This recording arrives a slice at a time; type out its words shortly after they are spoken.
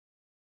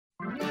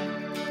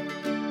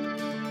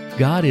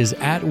God is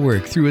at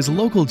work through His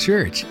local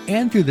church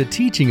and through the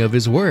teaching of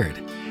His Word.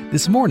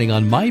 This morning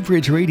on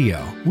MyBridge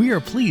we are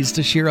pleased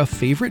to share a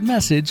favorite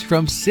message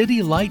from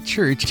City Light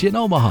Church in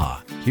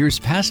Omaha. Here's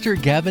Pastor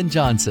Gavin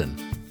Johnson.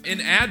 In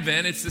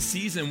Advent, it's the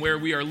season where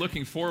we are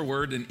looking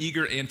forward in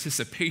eager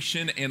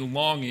anticipation and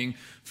longing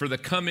for the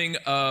coming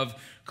of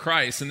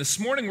Christ. And this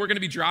morning, we're going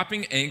to be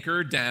dropping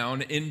anchor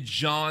down in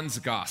John's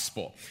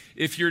Gospel.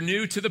 If you're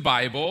new to the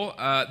Bible,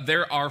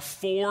 there are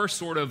four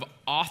sort of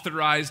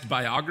authorized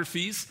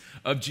biographies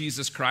of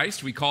Jesus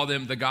Christ. We call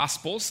them the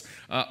Gospels.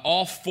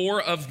 All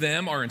four of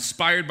them are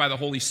inspired by the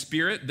Holy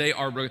Spirit. They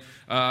are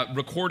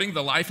recording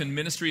the life and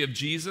ministry of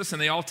Jesus,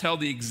 and they all tell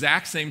the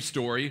exact same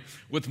story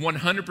with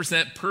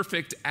 100%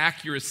 perfect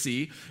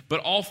accuracy.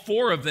 But all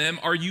four of them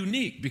are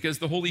unique because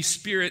the Holy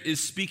Spirit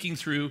is speaking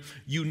through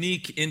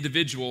unique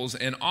individuals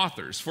and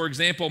authors. For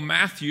example,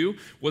 Matthew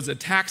was a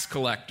tax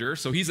collector,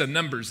 so he's a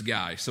numbers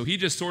guy. So he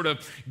just sort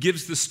of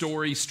gives the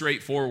story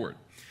straightforward.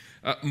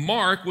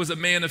 Mark was a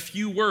man of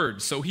few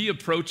words, so he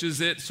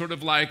approaches it sort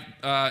of like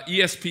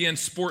ESPN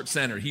Sports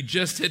Center. He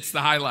just hits the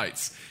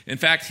highlights. In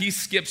fact, he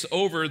skips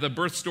over the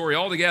birth story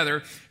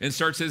altogether and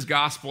starts his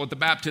gospel at the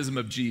baptism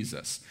of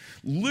Jesus.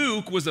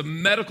 Luke was a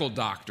medical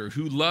doctor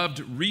who loved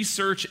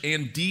research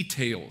and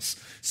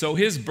details. So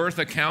his birth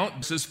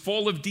account is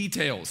full of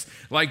details,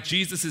 like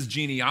Jesus'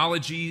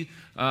 genealogy,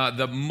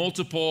 the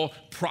multiple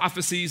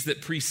prophecies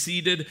that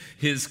preceded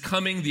his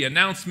coming, the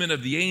announcement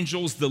of the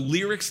angels, the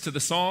lyrics to the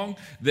song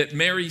that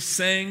Mary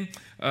sang,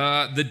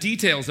 the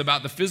details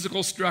about the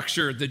physical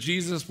structure that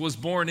Jesus was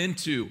born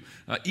into,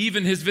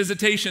 even his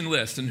visitation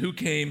list and who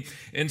came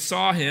and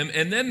saw him.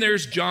 And then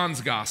there's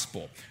John's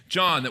gospel,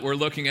 John that we're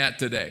looking at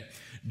today.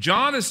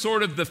 John is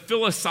sort of the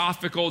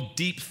philosophical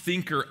deep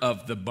thinker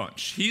of the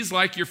bunch. He's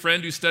like your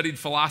friend who studied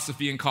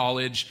philosophy in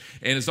college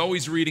and is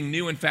always reading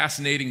new and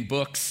fascinating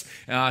books,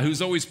 who's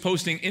always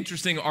posting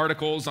interesting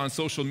articles on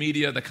social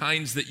media, the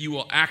kinds that you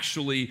will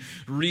actually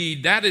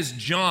read. That is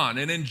John.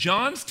 And in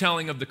John's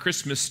telling of the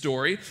Christmas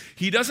story,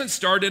 he doesn't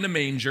start in a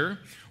manger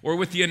or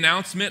with the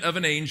announcement of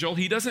an angel.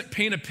 He doesn't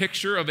paint a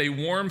picture of a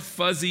warm,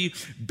 fuzzy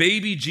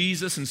baby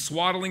Jesus in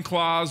swaddling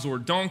cloths or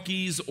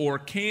donkeys or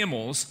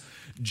camels.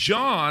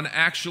 John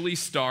actually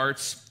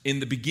starts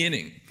in the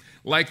beginning,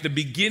 like the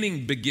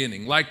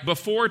beginning, like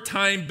before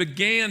time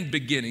began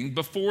beginning,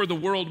 before the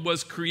world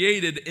was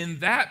created in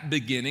that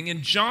beginning.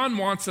 And John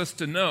wants us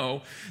to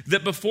know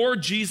that before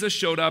Jesus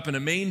showed up in a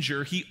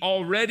manger, he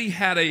already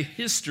had a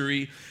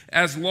history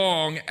as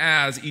long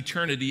as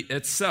eternity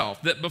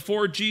itself. That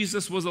before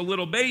Jesus was a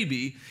little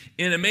baby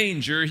in a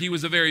manger, he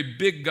was a very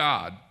big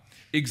God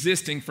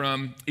existing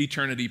from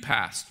eternity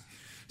past.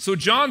 So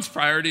John's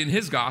priority in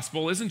his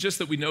gospel isn't just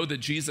that we know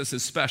that Jesus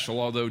is special,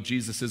 although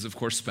Jesus is, of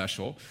course,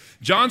 special.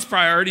 John's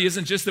priority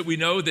isn't just that we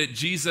know that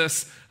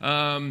Jesus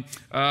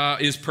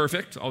is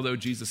perfect, although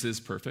Jesus is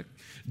perfect.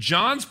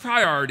 John's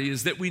priority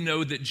is that we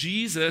know that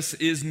Jesus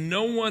is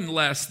no one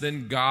less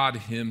than God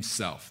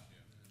himself.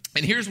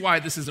 And here's why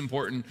this is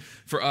important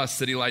for us,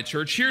 City Light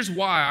Church. Here's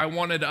why I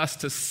wanted us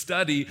to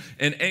study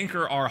and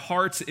anchor our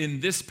hearts in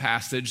this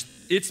passage.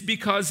 It's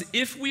because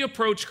if we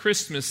approach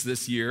Christmas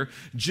this year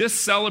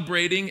just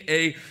celebrating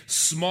a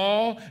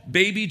small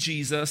baby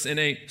Jesus in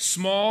a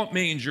small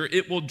manger,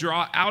 it will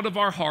draw out of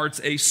our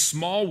hearts a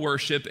small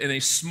worship and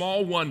a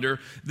small wonder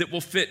that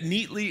will fit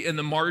neatly in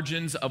the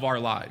margins of our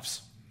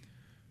lives.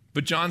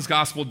 But John's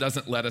gospel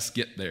doesn't let us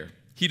get there.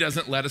 He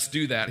doesn't let us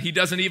do that. He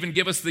doesn't even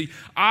give us the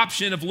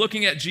option of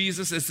looking at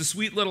Jesus as the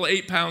sweet little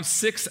 8-pound,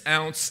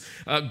 6-ounce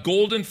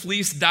golden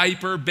fleece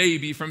diaper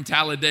baby from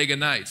Talladega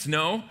Nights.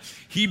 No,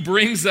 he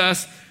brings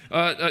Jesus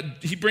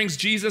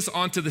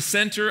onto the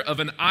center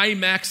of an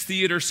IMAX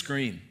theater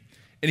screen.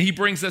 And he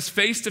brings us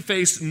face to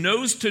face,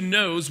 nose to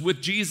nose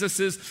with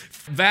Jesus'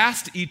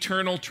 vast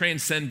eternal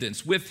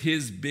transcendence, with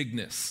his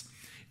bigness.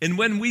 And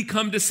when we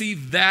come to see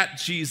that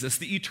Jesus,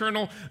 the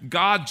eternal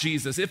God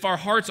Jesus, if our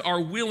hearts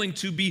are willing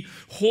to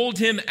behold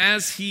him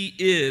as he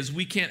is,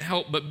 we can't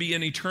help but be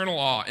in eternal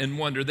awe and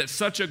wonder that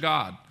such a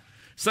God,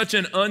 such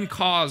an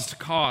uncaused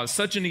cause,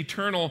 such an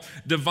eternal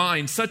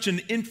divine, such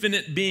an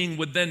infinite being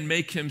would then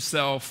make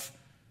himself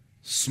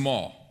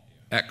small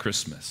at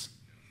Christmas.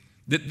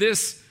 That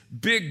this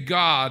big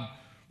God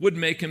would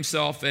make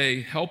himself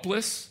a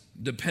helpless,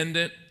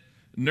 dependent,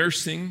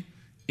 nursing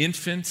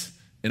infant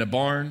in a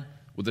barn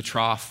with a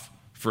trough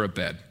for a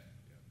bed,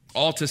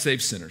 all to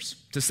save sinners,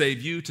 to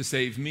save you, to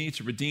save me,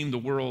 to redeem the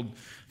world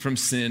from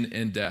sin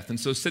and death. And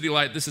so, City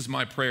Light, this is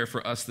my prayer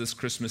for us this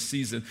Christmas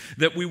season,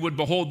 that we would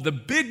behold the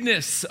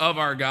bigness of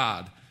our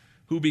God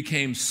who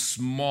became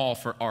small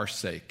for our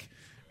sake,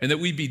 and that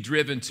we be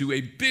driven to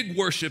a big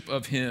worship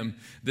of him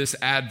this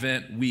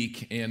Advent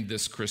week and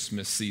this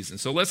Christmas season.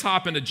 So let's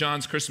hop into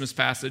John's Christmas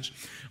passage.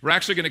 We're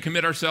actually going to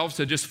commit ourselves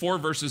to just 4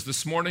 verses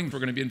this morning. We're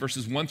going to be in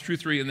verses 1 through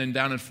 3 and then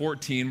down in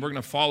 14. We're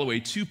going to follow a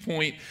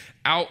 2-point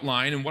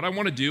outline. And what I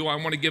want to do, I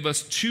want to give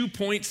us 2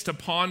 points to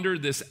ponder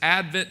this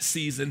Advent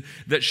season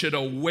that should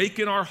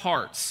awaken our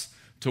hearts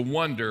to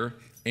wonder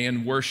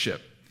and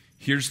worship.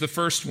 Here's the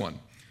first one.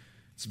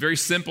 It's very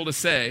simple to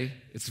say.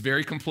 It's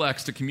very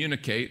complex to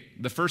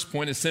communicate. The first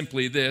point is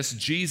simply this: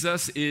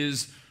 Jesus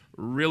is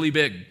really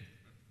big.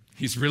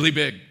 He's really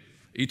big.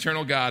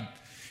 Eternal God,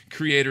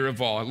 creator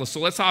of all. So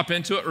let's hop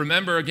into it.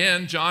 Remember,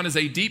 again, John is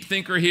a deep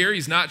thinker here.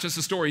 He's not just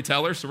a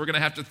storyteller, so we're going to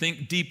have to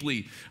think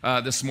deeply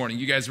this morning.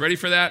 You guys ready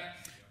for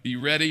that? Be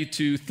ready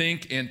to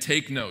think and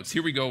take notes.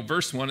 Here we go.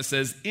 Verse 1, it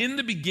says, "In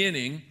the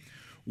beginning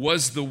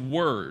was the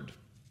Word,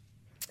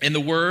 and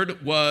the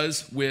Word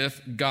was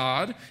with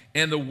God,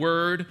 and the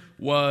Word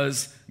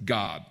was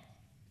God."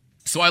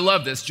 So I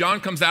love this. John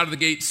comes out of the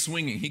gate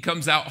swinging. He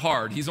comes out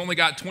hard. He's only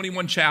got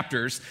 21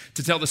 chapters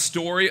to tell the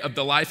story of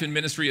the life and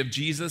ministry of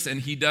Jesus,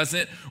 and he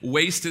doesn't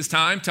waste his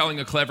time telling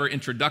a clever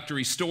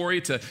introductory story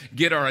to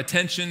get our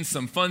attention,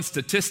 some fun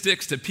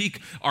statistics to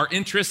pique our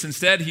interest.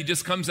 Instead, he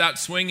just comes out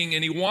swinging,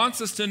 and he wants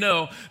us to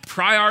know,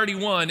 priority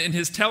one, in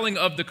his telling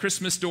of the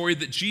Christmas story,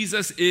 that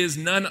Jesus is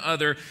none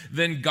other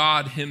than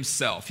God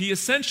himself. He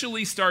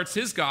essentially starts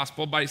his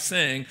gospel by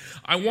saying,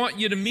 I want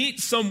you to meet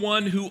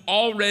someone who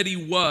already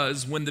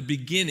was when the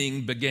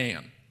beginning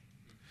began.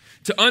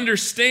 To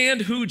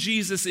understand who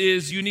Jesus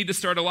is, you need to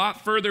start a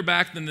lot further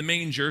back than the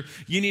manger.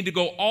 You need to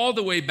go all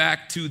the way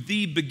back to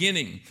the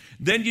beginning.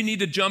 Then you need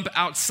to jump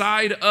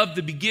outside of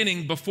the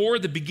beginning, before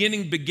the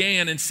beginning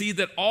began, and see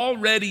that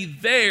already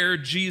there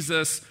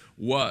Jesus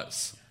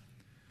was.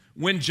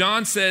 When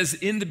John says,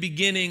 in the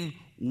beginning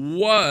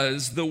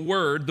was the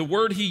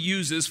word he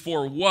uses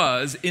for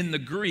was in the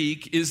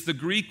Greek is the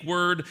Greek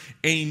word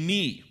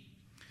eimi.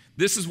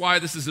 This is why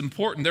this is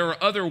important. There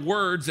are other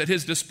words at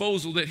his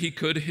disposal that he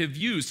could have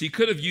used. He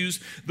could have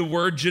used the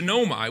word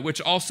genomai, which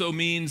also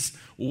means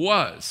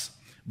was,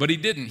 but he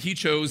didn't. He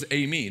chose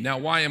eimi. Now,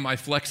 why am I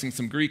flexing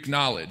some Greek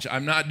knowledge?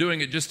 I'm not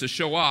doing it just to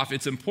show off.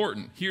 It's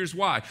important. Here's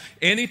why.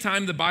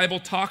 Anytime the Bible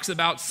talks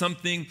about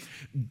something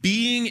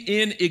being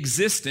in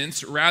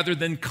existence rather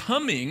than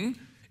coming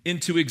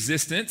into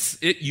existence,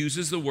 it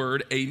uses the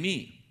word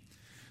eimi.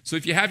 So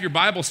if you have your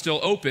Bible still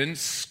open,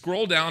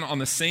 scroll down on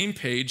the same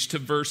page to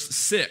verse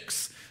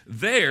 6.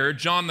 There,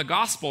 John the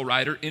gospel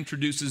writer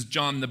introduces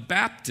John the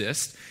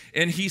Baptist,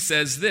 and he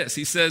says this.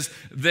 He says,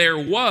 there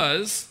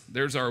was,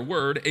 there's our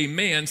word, a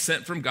man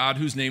sent from God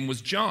whose name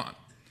was John.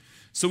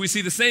 So we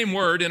see the same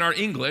word in our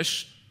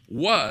English,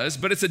 was,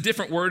 but it's a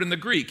different word in the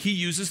Greek. He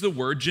uses the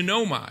word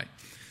genomai.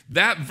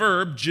 That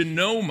verb,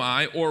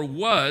 genomai, or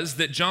was,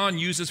 that John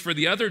uses for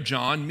the other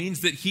John,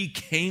 means that he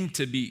came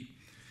to be.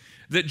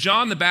 That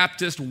John the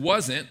Baptist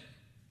wasn't,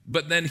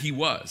 but then he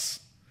was.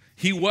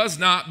 He was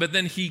not, but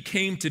then he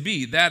came to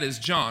be. That is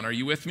John. Are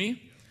you with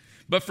me?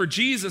 But for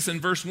Jesus in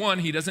verse 1,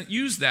 he doesn't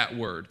use that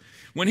word.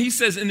 When he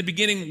says in the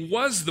beginning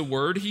was the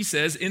Word, he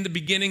says in the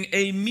beginning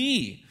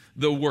eimi,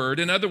 the Word.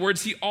 In other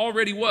words, he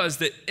already was.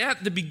 That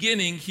at the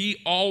beginning, he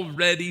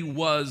already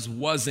was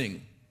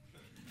wasing.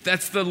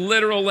 That's the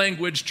literal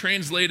language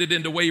translated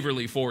into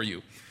Waverly for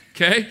you.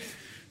 Okay?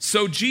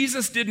 So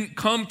Jesus didn't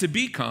come to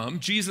become.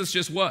 Jesus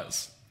just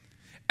was.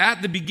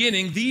 At the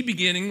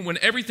beginning, when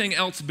everything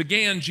else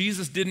began,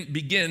 Jesus didn't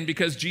begin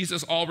because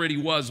Jesus already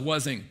was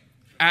wasing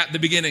at the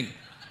beginning.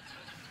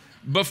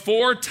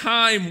 Before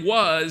time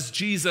was,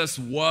 Jesus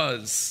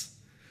was.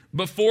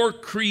 Before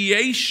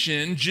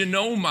creation,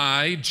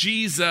 genomai,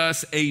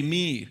 Jesus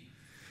eimi.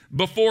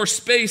 Before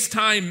space,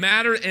 time,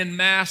 matter, and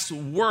mass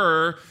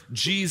were,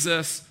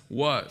 Jesus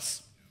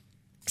was.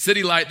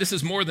 City Light, this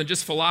is more than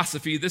just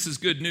philosophy. This is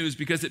good news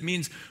because it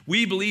means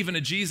we believe in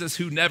a Jesus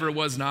who never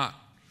was not.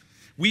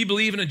 We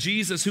believe in a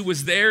Jesus who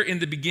was there in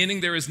the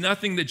beginning. There is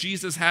nothing that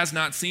Jesus has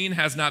not seen,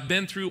 has not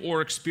been through,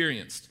 or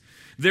experienced.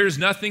 There is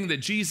nothing that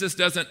Jesus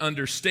doesn't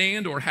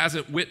understand or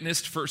hasn't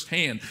witnessed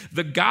firsthand.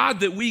 The God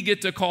that we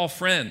get to call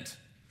friend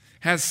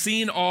has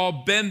seen all,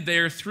 been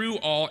there through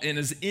all, and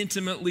is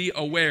intimately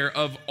aware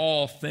of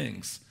all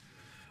things.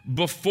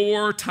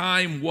 Before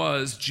time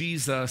was,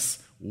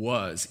 Jesus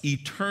was,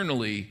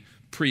 eternally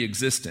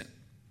pre-existent.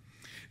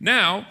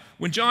 Now,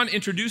 when John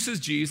introduces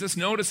Jesus,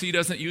 notice he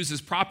doesn't use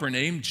his proper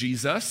name,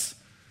 Jesus.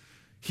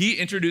 He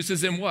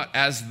introduces him what?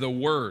 As the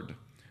Word.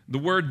 The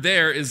word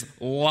there is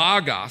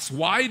logos.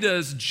 Why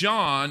does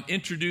John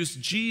introduce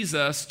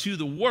Jesus to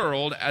the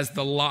world as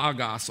the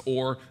logos,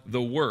 or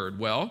the Word?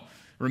 Well,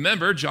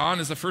 remember, John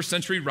is a first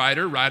century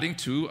writer writing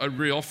to a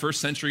real first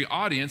century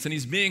audience, and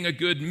he's being a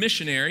good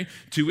missionary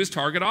to his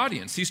target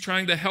audience. He's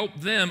trying to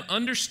help them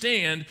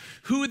understand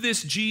who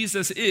this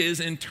Jesus is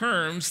in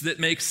terms that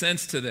make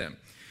sense to them.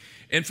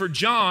 And for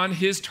John,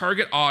 his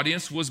target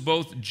audience was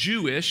both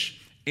Jewish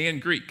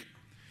and Greek.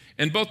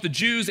 And both the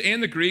Jews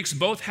and the Greeks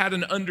both had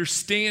an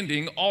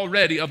understanding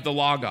already of the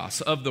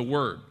Logos, of the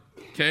Word.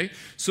 Okay?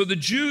 So the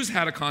Jews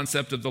had a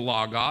concept of the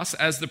Logos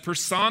as the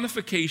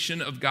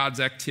personification of God's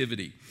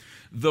activity.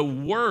 The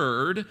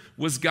Word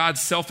was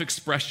God's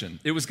self-expression.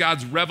 It was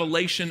God's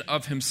revelation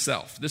of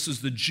himself. This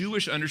was the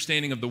Jewish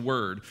understanding of the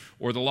Word,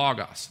 or the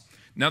Logos.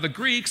 Now, the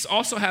Greeks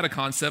also had a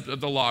concept of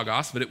the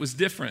Logos, but it was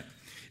different.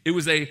 It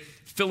was a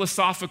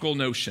philosophical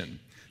notion.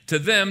 To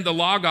them, the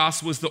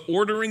Logos was the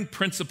ordering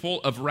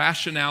principle of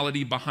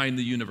rationality behind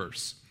the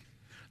universe.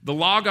 The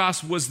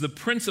Logos was the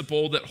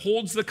principle that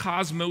holds the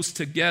cosmos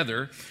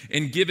together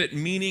and give it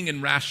meaning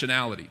and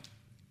rationality.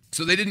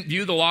 So they didn't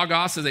view the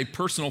Logos as a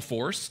personal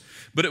force,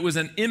 but it was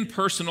an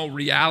impersonal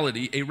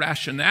reality, a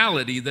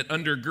rationality that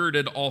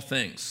undergirded all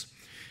things.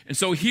 And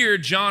so here,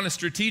 John is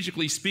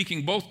strategically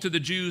speaking both to the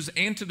Jews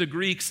and to the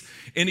Greeks,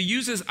 and he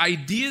uses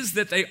ideas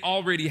that they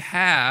already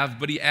have,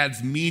 but he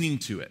adds meaning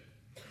to it.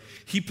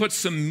 He puts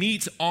some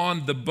meat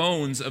on the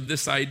bones of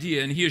this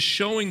idea, and he is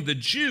showing the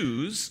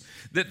Jews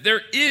that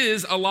there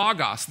is a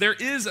Logos, there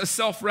is a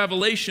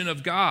self-revelation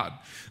of God,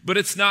 but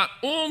it's not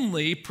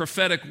only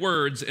prophetic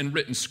words and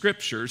written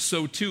scriptures,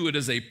 so too it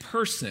is a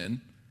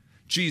person,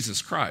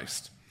 Jesus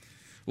Christ.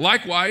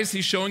 Likewise,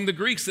 he's showing the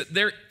Greeks that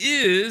there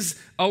is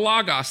a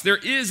Logos, there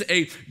is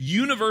a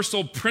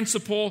universal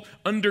principle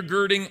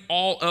undergirding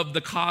all of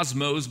the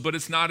cosmos, but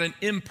it's not an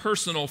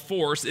impersonal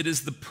force, it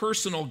is the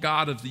personal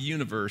God of the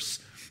universe,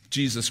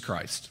 Jesus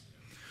Christ.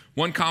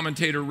 One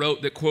commentator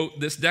wrote that, quote,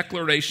 "This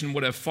declaration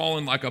would have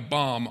fallen like a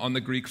bomb on the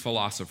Greek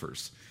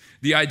philosophers.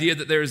 The idea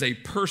that there is a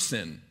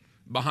person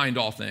behind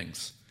all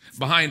things,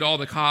 behind all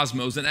the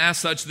cosmos, and as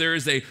such, there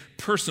is a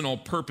personal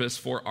purpose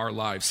for our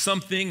lives,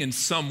 something and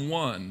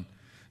someone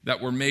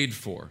that we're made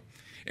for,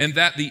 and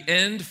that the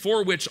end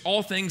for which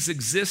all things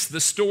exist,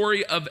 the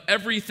story of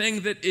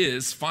everything that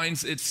is,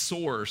 finds its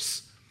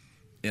source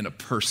in a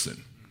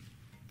person,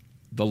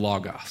 the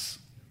Logos."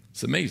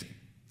 It's amazing.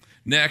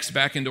 Next,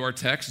 back into our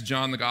text,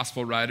 John, the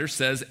gospel writer,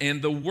 says,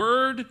 "And the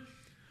Word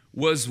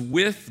was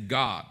with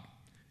God,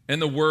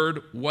 and the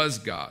Word was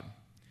God.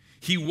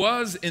 He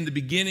was in the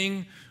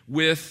beginning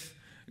with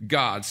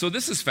God." So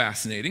this is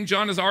fascinating.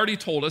 John has already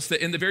told us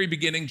that in the very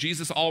beginning,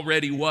 Jesus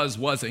already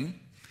wasn't.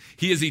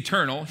 He is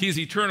eternal. He is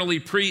eternally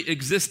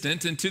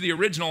pre-existent. And to the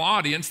original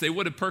audience, they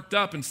would have perked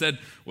up and said,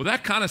 well,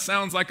 that kind of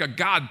sounds like a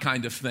God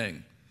kind of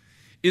thing.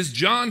 Is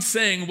John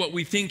saying what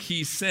we think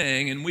he's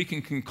saying? And we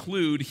can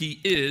conclude he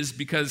is,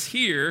 because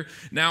here,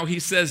 now he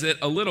says it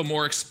a little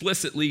more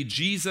explicitly,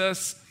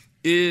 Jesus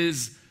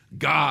is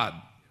God.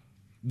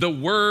 The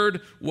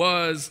Word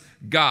was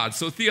God.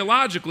 So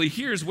theologically,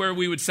 here's where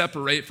we would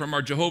separate from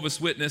our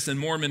Jehovah's Witness and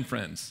Mormon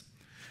friends.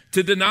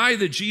 To deny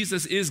that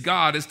Jesus is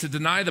God is to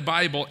deny the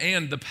Bible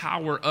and the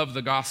power of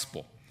the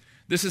gospel.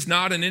 This is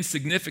not an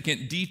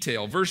insignificant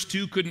detail. Verse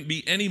 2 couldn't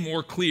be any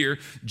more clear.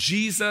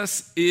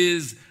 Jesus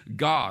is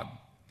God.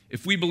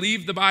 If we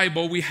believe the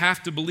Bible, we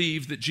have to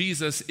believe that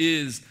Jesus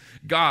is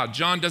God.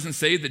 John doesn't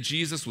say that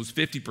Jesus was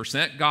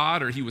 50%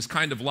 God, or he was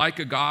kind of like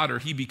a God, or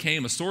he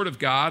became a sort of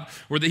God,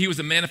 or that he was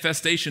a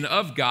manifestation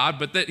of God,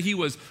 but that he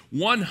was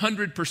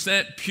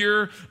 100%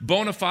 pure,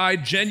 bona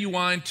fide,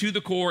 genuine, to the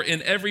core,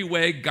 in every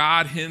way,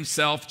 God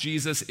himself.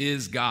 Jesus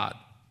is God.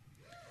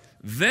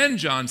 Then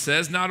John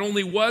says, not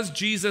only was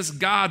Jesus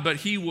God, but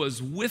he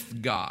was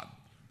with God.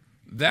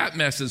 That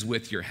messes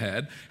with your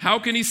head. How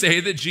can he say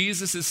that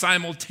Jesus is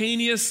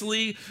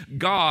simultaneously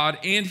God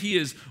and he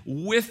is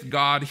with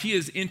God? He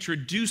is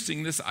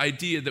introducing this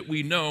idea that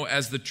we know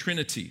as the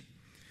Trinity.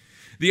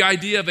 The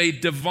idea of a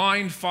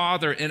divine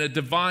Father and a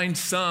divine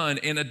Son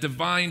and a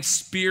divine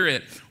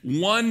Spirit.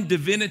 One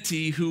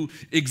divinity who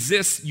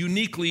exists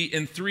uniquely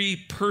in three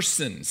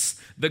persons.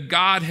 The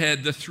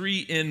Godhead, the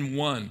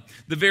three-in-one.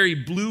 The very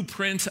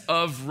blueprint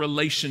of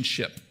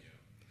relationship.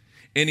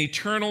 An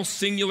eternal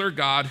singular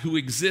God who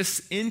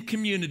exists in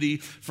community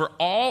for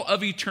all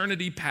of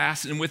eternity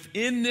past. And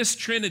within this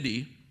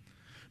Trinity,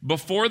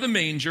 before the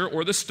manger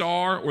or the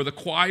star or the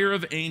choir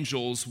of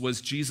angels, was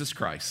Jesus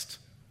Christ,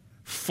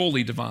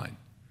 fully divine.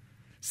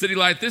 City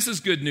Light, this is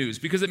good news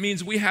because it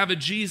means we have a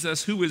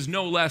Jesus who is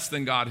no less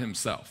than God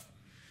himself.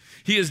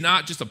 He is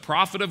not just a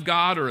prophet of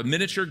God or a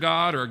miniature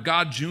God or a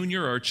God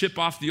junior or a chip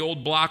off the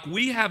old block.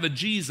 We have a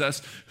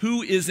Jesus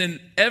who is in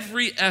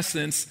every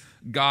essence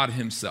God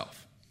himself.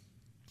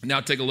 Now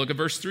take a look at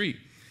verse 3.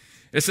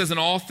 It says, and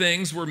all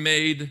things were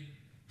made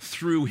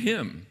through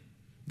him,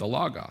 the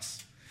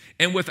Logos.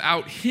 And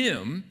without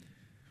him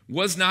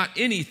was not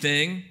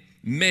anything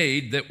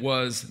made that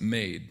was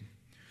made.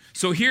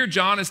 So here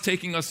John is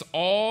taking us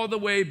all the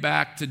way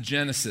back to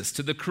Genesis,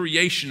 to the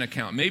creation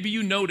account. Maybe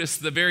you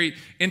noticed the very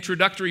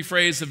introductory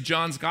phrase of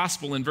John's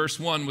gospel in verse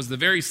 1 was the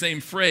very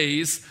same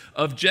phrase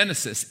of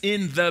Genesis,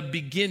 in the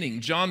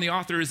beginning. John, the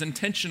author, is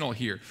intentional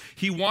here.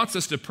 He wants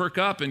us to perk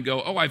up and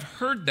go, oh, I've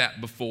heard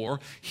that before.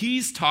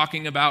 He's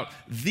talking about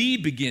the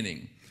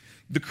beginning.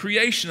 The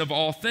creation of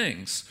all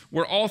things,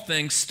 where all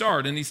things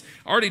start. And he's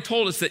already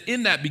told us that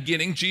in that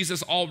beginning,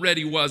 Jesus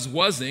already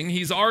wasn't.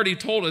 He's already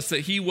told us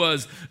that he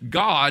was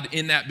God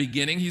in that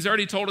beginning. He's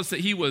already told us that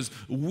he was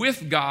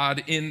with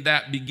God in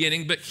that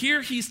beginning. But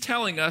here he's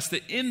telling us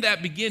that in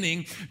that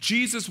beginning,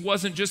 Jesus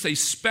wasn't just a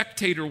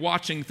spectator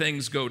watching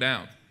things go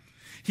down.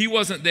 He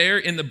wasn't there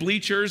in the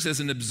bleachers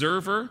as an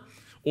observer,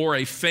 or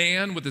a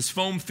fan with his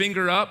foam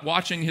finger up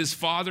watching his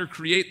Father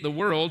create the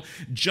world.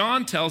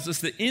 John tells us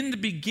that in the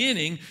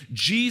beginning,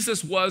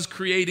 Jesus was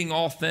creating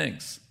all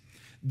things.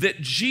 That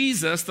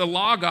Jesus, the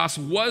Logos,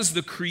 was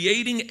the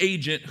creating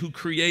agent who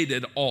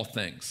created all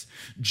things.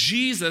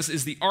 Jesus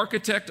is the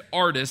architect,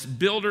 artist,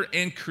 builder,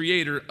 and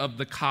creator of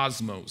the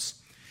cosmos.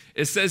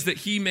 It says that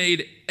he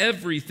made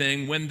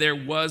everything when there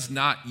was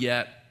not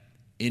yet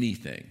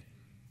anything.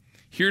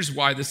 Here's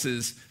why this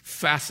is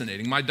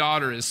fascinating. My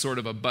daughter is sort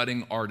of a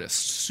budding artist,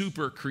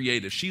 super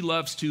creative. She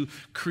loves to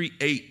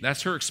create.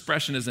 That's her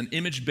expression as an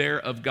image bearer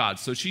of God.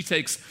 So she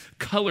takes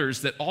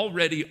colors that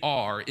already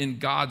are in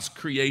God's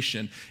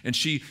creation, and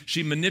she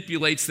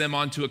manipulates them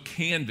onto a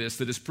canvas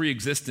that is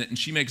pre-existent, and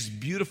she makes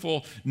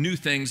beautiful new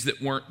things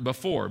that weren't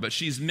before. But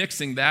she's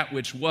mixing that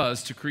which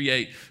was to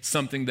create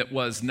something that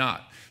was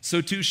not. So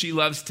too, she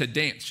loves to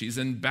dance. She's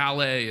in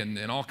ballet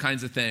and all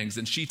kinds of things.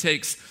 And she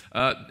takes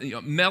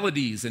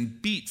melodies and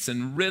beats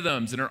and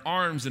rhythms in her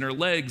arms and her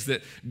legs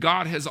that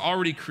God has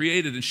already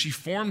created, and she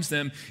forms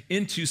them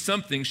into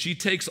something. She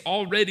takes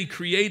already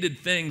created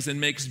things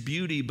and makes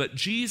beauty, but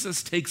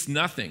Jesus takes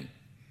nothing,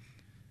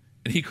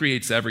 and he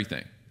creates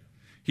everything.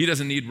 He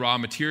doesn't need raw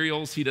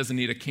materials. He doesn't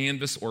need a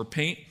canvas or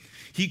paint.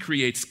 He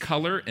creates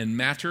color and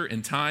matter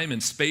and time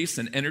and space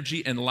and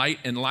energy and light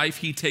and life.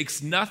 He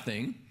takes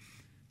nothing,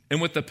 and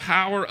with the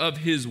power of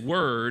his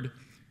word,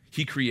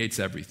 he creates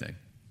everything.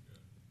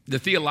 The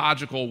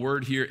theological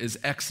word here is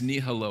ex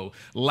nihilo,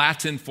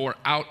 Latin for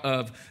out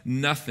of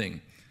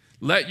nothing.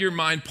 Let your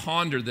mind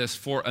ponder this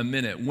for a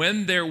minute.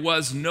 When there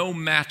was no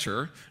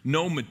matter,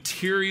 no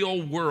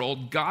material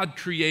world, God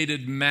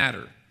created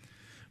matter.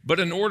 But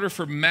in order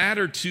for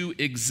matter to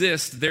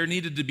exist, there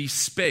needed to be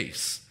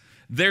space.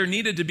 There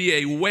needed to be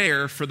a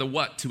where for the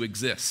what to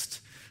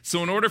exist.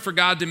 So in order for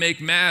God to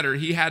make matter,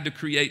 he had to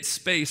create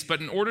space.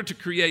 But in order to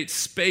create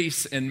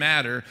space and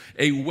matter,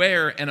 a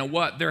where and a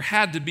what, there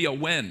had to be a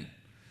when.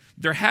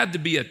 There had to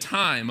be a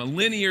time, a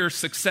linear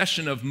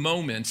succession of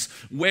moments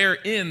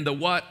wherein the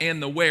what and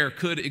the where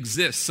could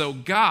exist. So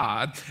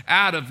God,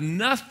 out of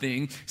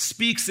nothing,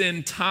 speaks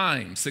in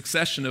time,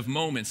 succession of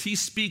moments. He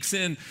speaks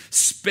in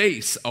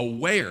space, a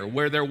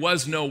where there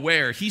was no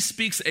where. He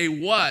speaks a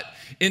what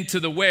into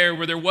the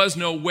where there was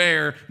no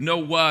where, no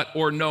what,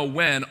 or no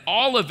when.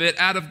 All of it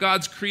out of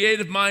God's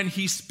creative mind.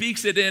 He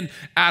speaks it in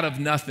out of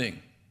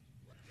nothing.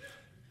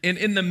 And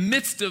in the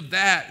midst of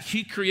that,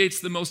 he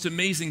creates the most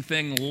amazing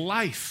thing,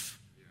 life.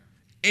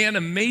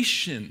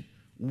 Animation,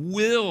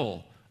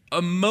 will,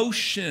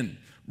 emotion,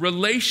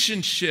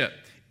 relationship,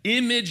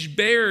 image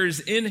bearers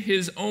in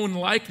his own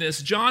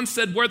likeness. John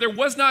said, where there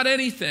was not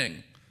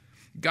anything,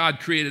 God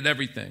created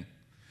everything.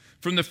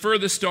 From the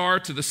furthest star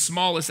to the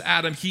smallest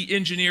atom, he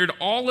engineered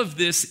all of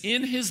this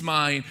in his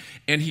mind,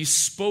 and he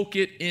spoke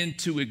it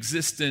into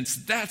existence.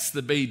 That's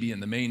the baby in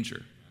the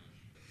manger.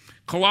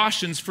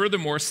 Colossians,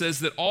 furthermore,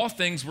 says that all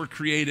things were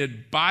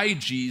created by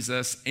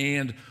Jesus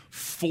and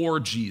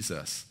for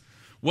Jesus.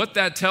 What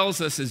that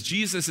tells us is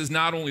Jesus is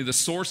not only the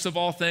source of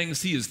all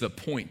things, he is the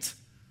point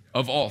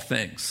of all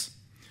things.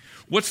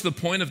 What's the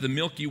point of the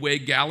Milky Way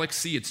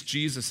galaxy? It's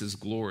Jesus'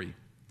 glory.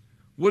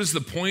 What is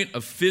the point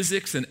of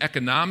physics and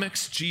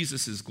economics?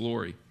 Jesus'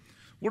 glory.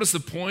 What is the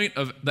point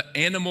of the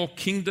animal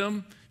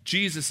kingdom?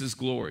 Jesus'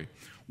 glory.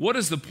 What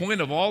is the point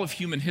of all of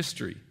human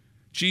history?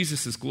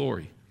 Jesus'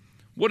 glory.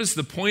 What is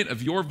the point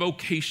of your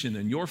vocation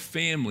and your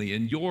family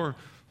and your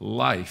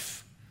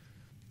life?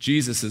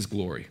 Jesus'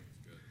 glory.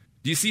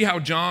 Do you see how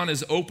John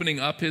is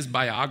opening up his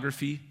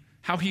biography?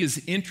 How he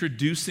is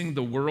introducing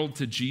the world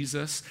to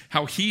Jesus?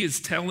 How he is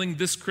telling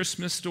this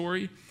Christmas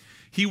story?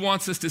 He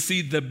wants us to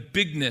see the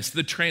bigness,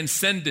 the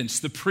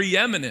transcendence, the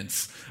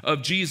preeminence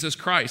of Jesus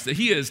Christ. That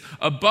he is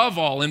above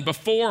all and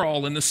before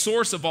all and the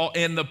source of all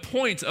and the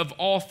point of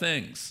all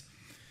things.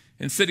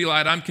 In City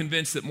Light, I'm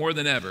convinced that more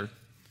than ever,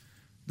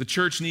 the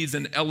church needs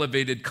an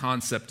elevated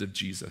concept of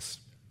Jesus.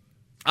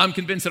 I'm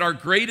convinced that our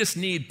greatest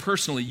need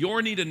personally,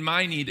 your need and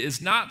my need,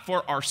 is not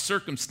for our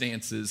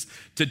circumstances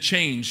to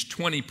change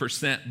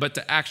 20%, but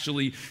to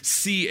actually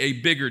see a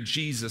bigger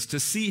Jesus, to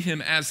see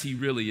him as he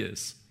really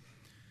is,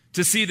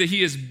 to see that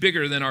he is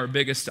bigger than our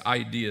biggest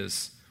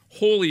ideas,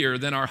 holier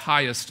than our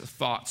highest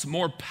thoughts,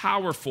 more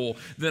powerful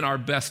than our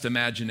best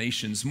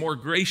imaginations, more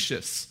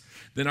gracious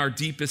than our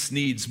deepest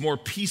needs, more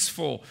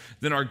peaceful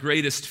than our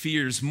greatest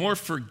fears, more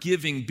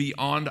forgiving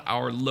beyond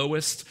our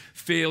lowest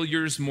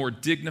failures, more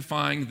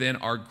dignifying than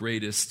our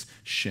greatest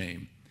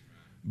shame.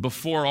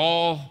 Before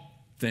all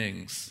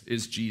things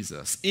is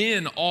Jesus.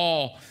 In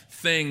all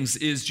things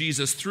is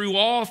Jesus. Through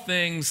all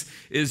things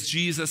is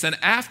Jesus. And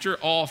after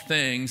all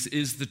things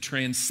is the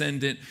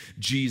transcendent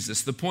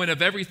Jesus. The point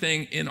of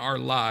everything in our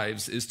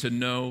lives is to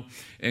know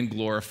and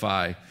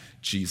glorify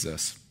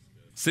Jesus.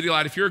 City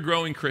Light, if you're a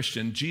growing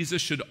Christian, Jesus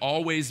should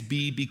always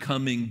be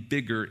becoming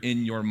bigger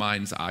in your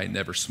mind's eye,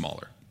 never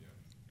smaller.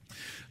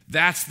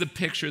 That's the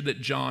picture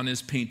that John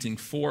is painting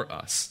for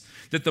us.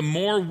 That the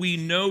more we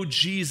know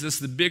Jesus,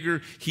 the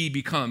bigger he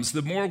becomes.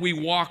 The more we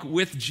walk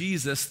with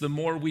Jesus, the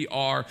more we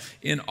are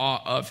in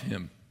awe of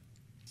him.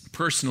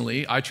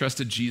 Personally, I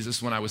trusted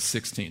Jesus when I was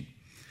 16.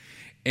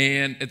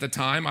 And at the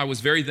time, I was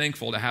very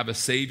thankful to have a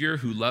Savior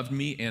who loved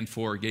me and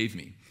forgave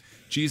me.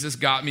 Jesus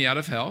got me out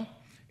of hell.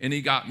 And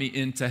he got me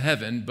into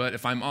heaven, but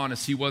if I'm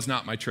honest, he was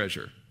not my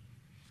treasure.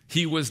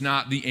 He was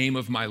not the aim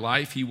of my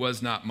life. He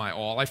was not my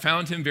all. I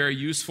found him very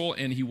useful,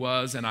 and he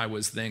was, and I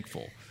was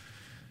thankful.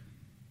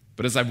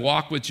 But as I've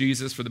walked with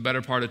Jesus for the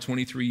better part of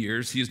 23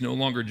 years, he is no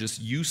longer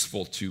just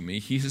useful to me.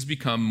 He has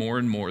become more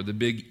and more the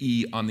big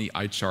E on the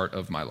eye chart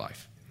of my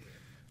life.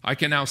 I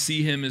can now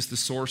see him as the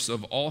source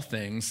of all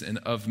things and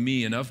of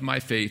me and of my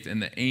faith and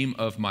the aim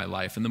of my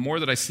life. And the more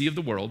that I see of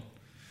the world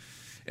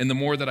and the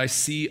more that I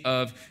see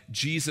of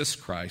Jesus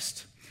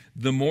Christ,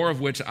 the more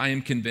of which I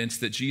am convinced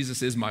that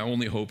Jesus is my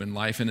only hope in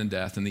life and in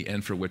death and the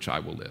end for which I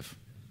will live.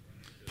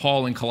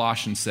 Paul in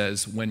Colossians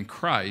says, when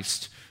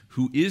Christ,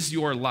 who is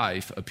your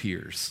life,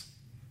 appears.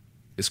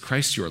 Is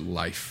Christ your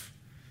life?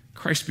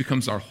 Christ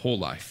becomes our whole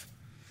life.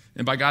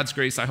 And by God's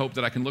grace, I hope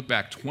that I can look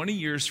back 20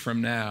 years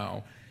from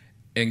now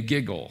and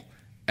giggle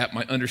at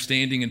my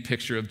understanding and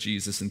picture of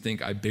Jesus and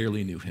think I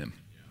barely knew him.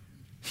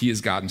 He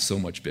has gotten so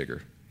much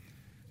bigger.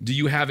 Do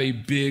you have a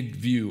big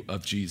view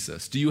of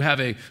Jesus? Do you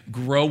have a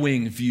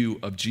growing view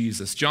of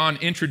Jesus? John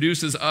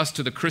introduces us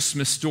to the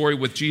Christmas story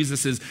with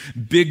Jesus'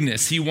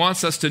 bigness. He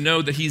wants us to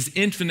know that he's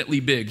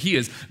infinitely big. He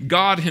is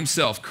God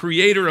himself,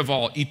 creator of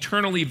all,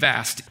 eternally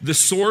vast, the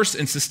source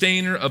and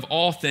sustainer of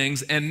all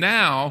things. And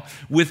now,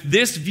 with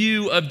this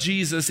view of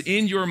Jesus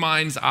in your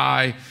mind's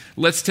eye,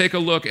 let's take a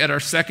look at our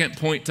second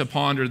point to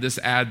ponder this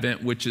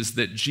Advent, which is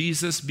that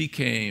Jesus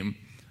became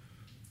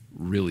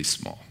really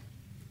small.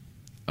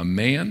 A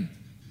man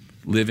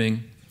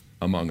living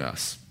among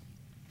us.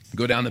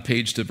 Go down the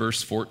page to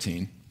verse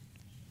 14.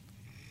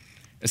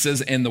 It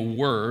says, and the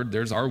Word,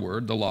 there's our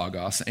word, the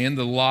Logos, and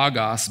the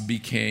Logos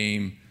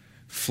became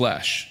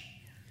flesh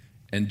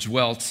and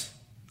dwelt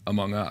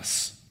among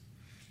us.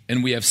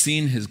 And we have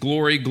seen his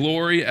glory,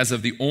 glory as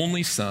of the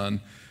only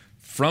Son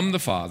from the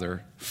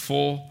Father,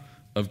 full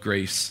of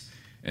grace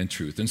and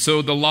truth. And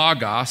so the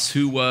Logos,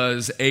 who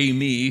was a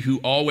me, who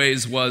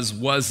always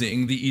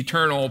wasing, the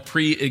eternal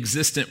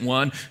pre-existent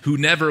one, who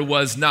never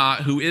was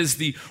not, who is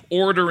the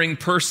ordering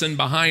person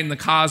behind the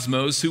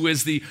cosmos, who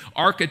is the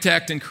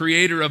architect and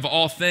creator of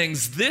all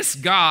things, this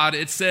God,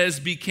 it says,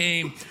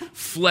 became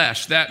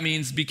flesh. That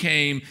means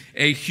became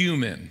a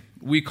human.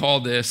 We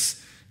call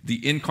this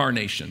the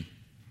incarnation.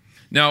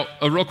 Now,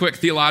 a real quick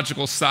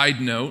theological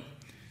side note.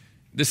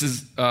 This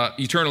is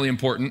eternally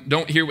important.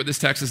 Don't hear what this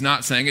text is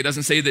not saying. It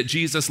doesn't say that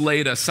Jesus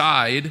laid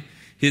aside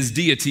his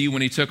deity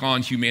when he took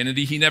on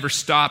humanity. He never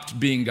stopped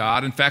being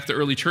God. In fact, the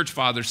early church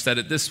fathers said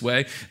it this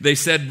way. They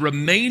said,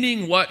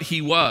 remaining what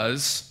he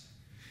was,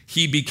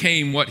 he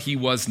became what he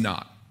was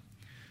not.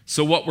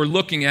 So what we're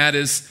looking at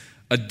is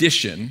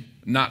addition,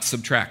 not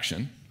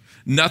subtraction.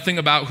 Nothing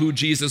about who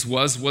Jesus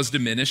was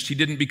diminished. He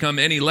didn't become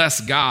any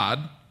less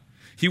God.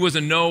 He was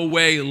in no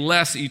way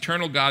less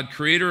eternal God,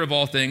 creator of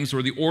all things,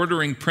 or the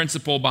ordering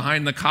principle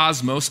behind the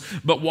cosmos.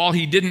 But while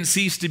he didn't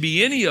cease to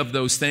be any of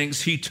those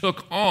things, he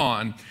took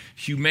on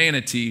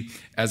humanity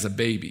as a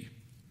baby.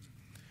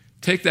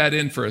 Take that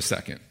in for a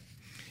second.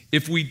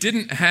 If we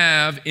didn't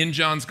have in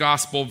John's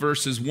gospel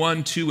verses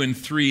 1, 2, and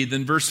 3,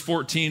 then verse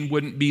 14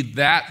 wouldn't be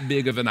that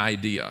big of an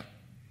idea.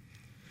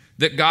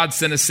 That God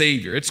sent a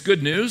Savior. It's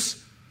good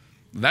news.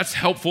 That's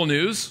helpful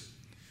news.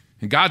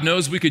 And God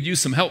knows we could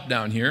use some help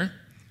down here.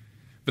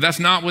 But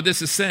that's not what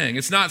this is saying.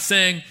 It's not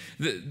saying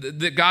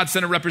that God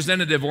sent a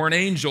representative or an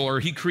angel or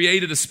he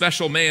created a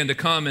special man to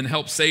come and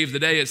help save the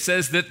day. It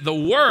says that the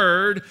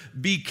Word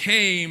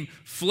became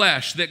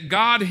flesh, that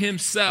God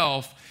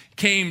himself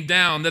came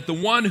down, that the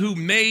one who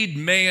made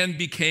man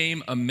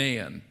became a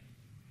man.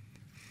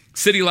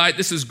 City Light,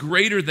 this is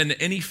greater than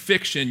any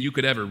fiction you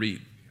could ever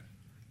read.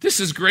 This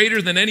is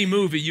greater than any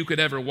movie you could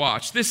ever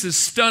watch. This is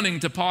stunning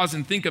to pause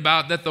and think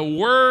about, that the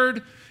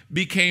Word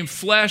became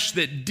flesh,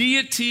 that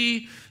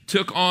deity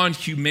took on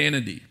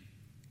humanity.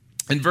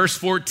 And verse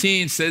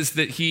 14 says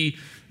that he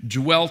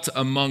dwelt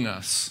among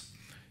us.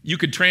 You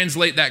could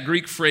translate that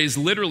Greek phrase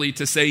literally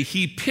to say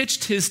he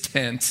pitched his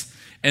tent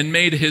and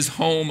made his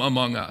home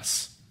among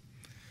us.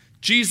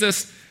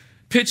 Jesus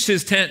pitched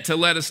his tent to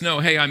let us know,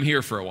 hey, I'm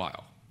here for a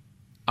while.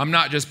 I'm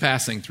not just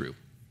passing through.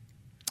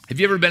 Have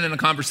you ever been in a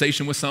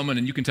conversation with someone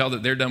and you can tell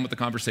that they're done with the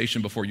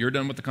conversation before you're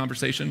done with the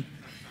conversation?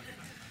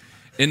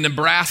 In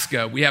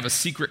Nebraska, we have a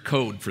secret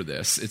code for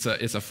this. It's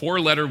a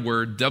four-letter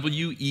word,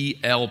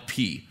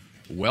 W-E-L-P.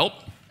 Welp.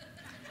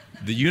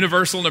 The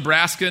universal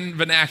Nebraskan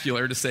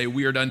vernacular to say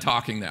we are done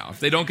talking now. If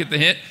they don't get the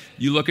hint,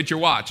 you look at your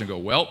watch and go,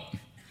 welp.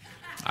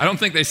 I don't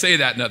think they say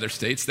that in other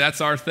states.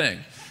 That's our thing.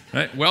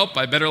 Right? Welp,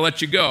 I better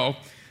let you go.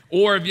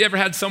 Or have you ever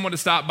had someone to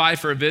stop by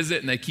for a visit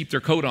and they keep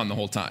their coat on the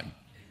whole time?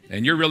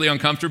 And you're really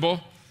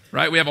uncomfortable,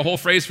 right? We have a whole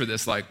phrase for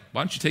this, like,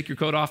 why don't you take your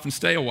coat off and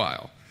stay a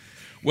while?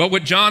 Well,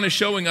 what John is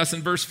showing us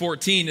in verse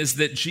 14 is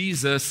that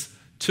Jesus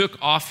took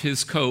off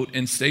his coat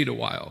and stayed a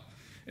while.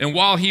 And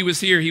while he was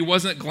here, he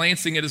wasn't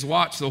glancing at his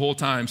watch the whole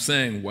time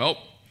saying, well,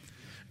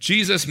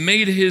 Jesus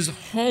made his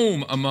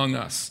home among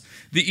us.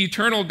 The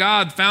eternal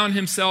God found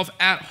himself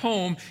at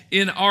home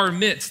in our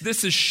midst.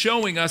 This is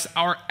showing us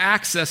our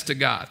access to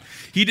God.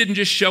 He didn't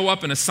just show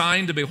up in a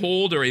sign to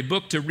behold or a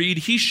book to read.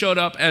 He showed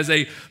up as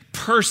a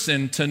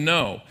person to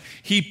know.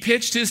 He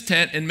pitched his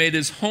tent and made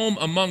his home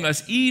among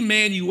us.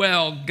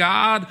 Emmanuel,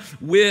 God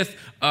with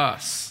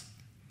us.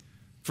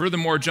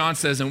 Furthermore, John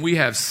says, and we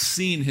have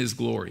seen his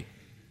glory.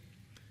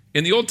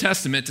 In the Old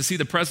Testament, to see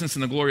the presence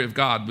and the glory of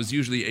God was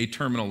usually a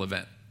terminal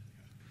event.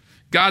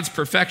 God's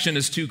perfection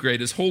is too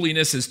great, his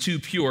holiness is too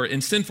pure,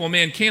 and sinful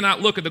man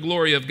cannot look at the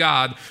glory of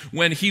God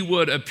when he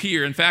would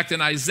appear. In fact, in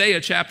Isaiah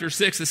chapter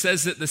 6, it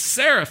says that the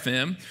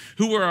seraphim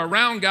who were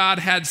around God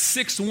had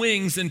 6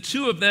 wings, and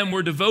 2 of them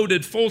were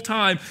devoted full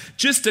time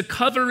just to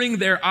covering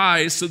their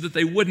eyes so that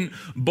they wouldn't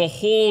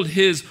behold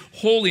his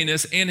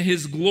holiness and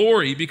his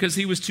glory, because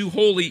he was too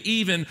holy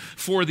even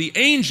for the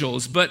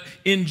angels. But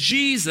in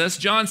Jesus,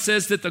 John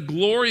says that the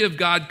glory of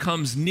God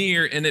comes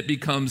near and it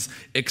becomes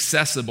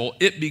accessible.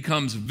 It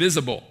becomes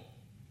visible.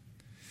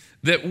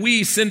 That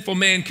we, sinful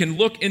man, can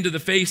look into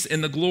the face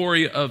and the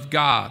glory of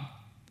God.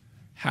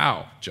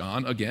 How?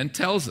 John, again,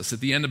 tells us at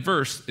the end of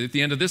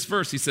this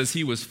verse, he says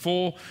he was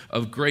full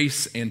of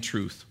grace and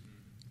truth.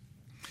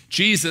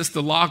 Jesus,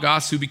 the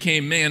Logos who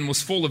became man,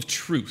 was full of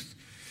truth.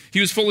 He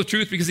was full of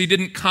truth because he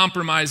didn't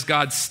compromise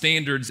God's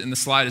standards in the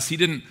slightest. He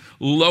didn't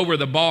lower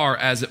the bar,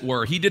 as it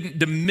were. He didn't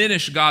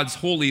diminish God's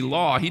holy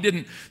law. He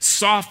didn't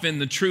soften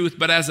the truth,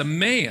 but as a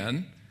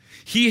man,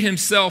 he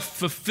himself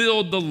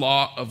fulfilled the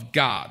law of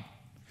God.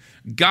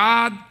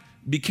 God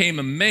became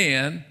a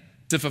man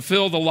to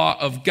fulfill the law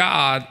of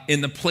God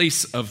in the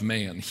place of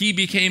man. He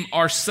became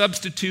our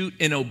substitute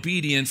in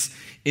obedience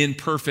in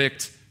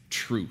perfect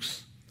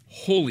truth,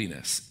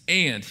 holiness,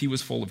 and he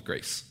was full of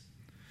grace.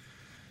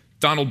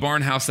 Donald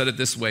Barnhouse said it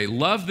this way: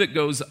 love that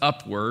goes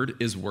upward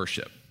is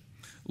worship.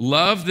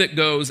 Love that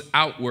goes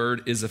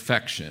outward is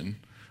affection.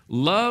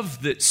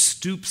 Love that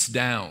stoops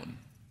down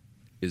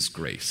is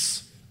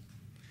grace.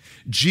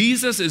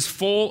 Jesus is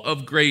full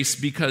of grace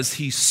because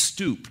he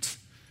stooped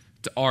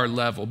to our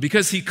level,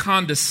 because he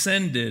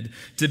condescended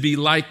to be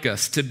like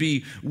us, to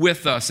be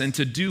with us, and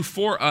to do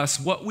for us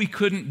what we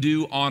couldn't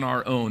do on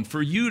our own.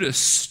 For you to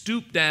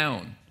stoop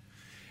down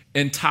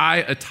and tie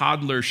a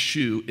toddler's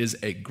shoe is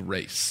a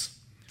grace.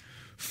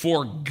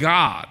 For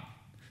God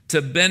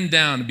to bend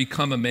down and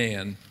become a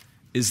man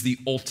is the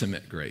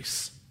ultimate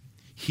grace.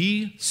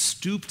 He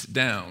stooped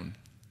down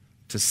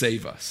to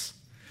save us.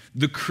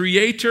 The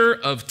creator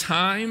of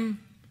time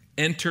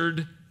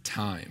entered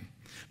time.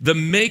 The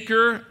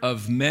maker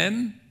of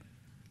men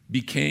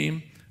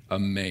became a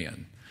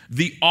man.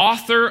 The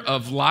author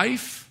of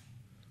life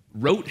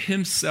wrote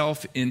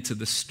himself into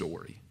the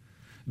story.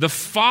 The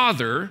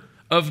father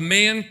of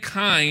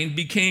mankind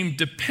became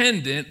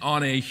dependent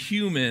on a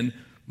human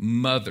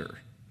mother.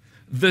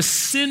 The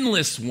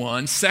sinless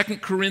one, 2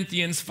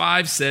 Corinthians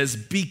 5 says,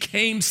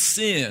 became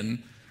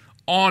sin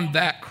on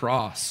that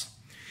cross.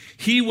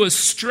 He was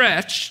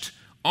stretched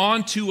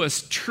onto a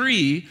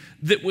tree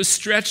that was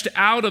stretched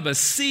out of a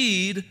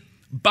seed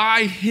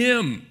by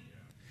him.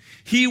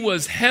 He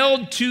was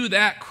held to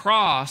that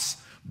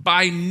cross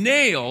by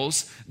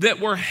nails that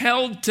were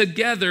held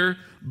together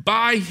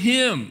by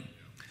him.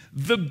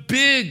 The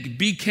big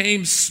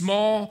became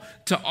small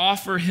to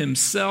offer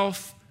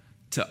himself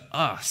to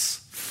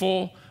us,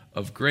 full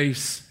of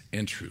grace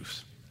and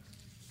truth.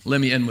 Let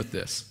me end with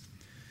this.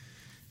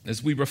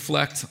 As we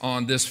reflect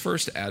on this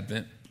first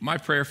Advent, my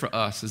prayer for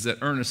us is that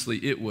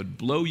earnestly it would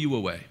blow you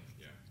away.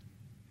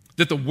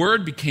 That the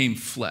Word became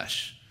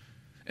flesh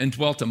and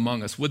dwelt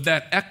among us. Would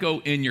that echo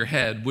in your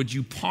head? Would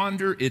you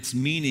ponder its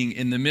meaning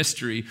in the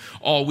mystery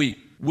all week?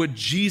 Would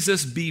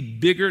Jesus be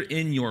bigger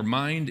in your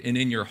mind and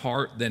in your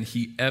heart than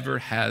he ever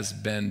has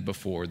been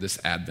before this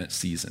Advent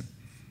season?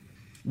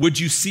 Would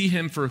you see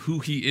him for who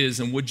he is,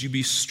 and would you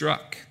be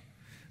struck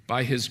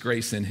by his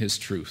grace and his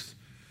truth?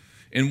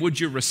 And would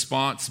your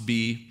response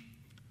be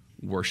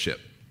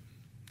worship?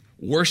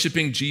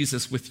 Worshiping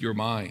Jesus with your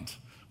mind.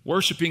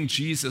 Worshiping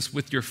Jesus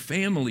with your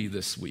family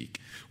this week.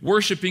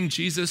 Worshiping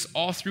Jesus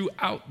all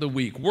throughout the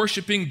week.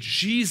 Worshiping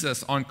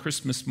Jesus on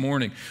Christmas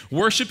morning.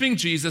 Worshiping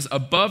Jesus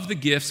above the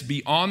gifts,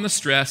 beyond the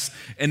stress,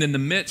 and in the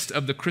midst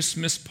of the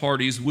Christmas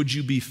parties. Would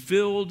you be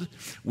filled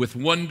with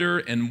wonder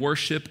and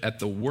worship at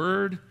the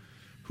Word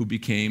who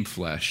became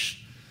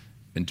flesh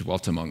and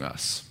dwelt among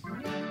us?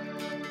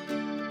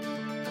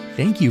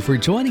 Thank you for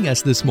joining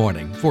us this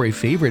morning for a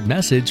favorite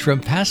message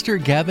from Pastor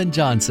Gavin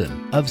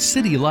Johnson of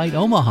City Light,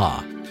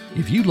 Omaha.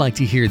 If you'd like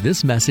to hear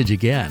this message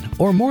again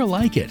or more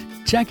like it,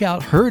 check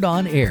out Heard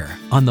on Air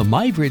on the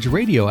MyBridge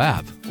Radio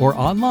app or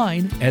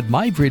online at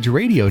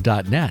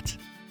mybridgeradio.net.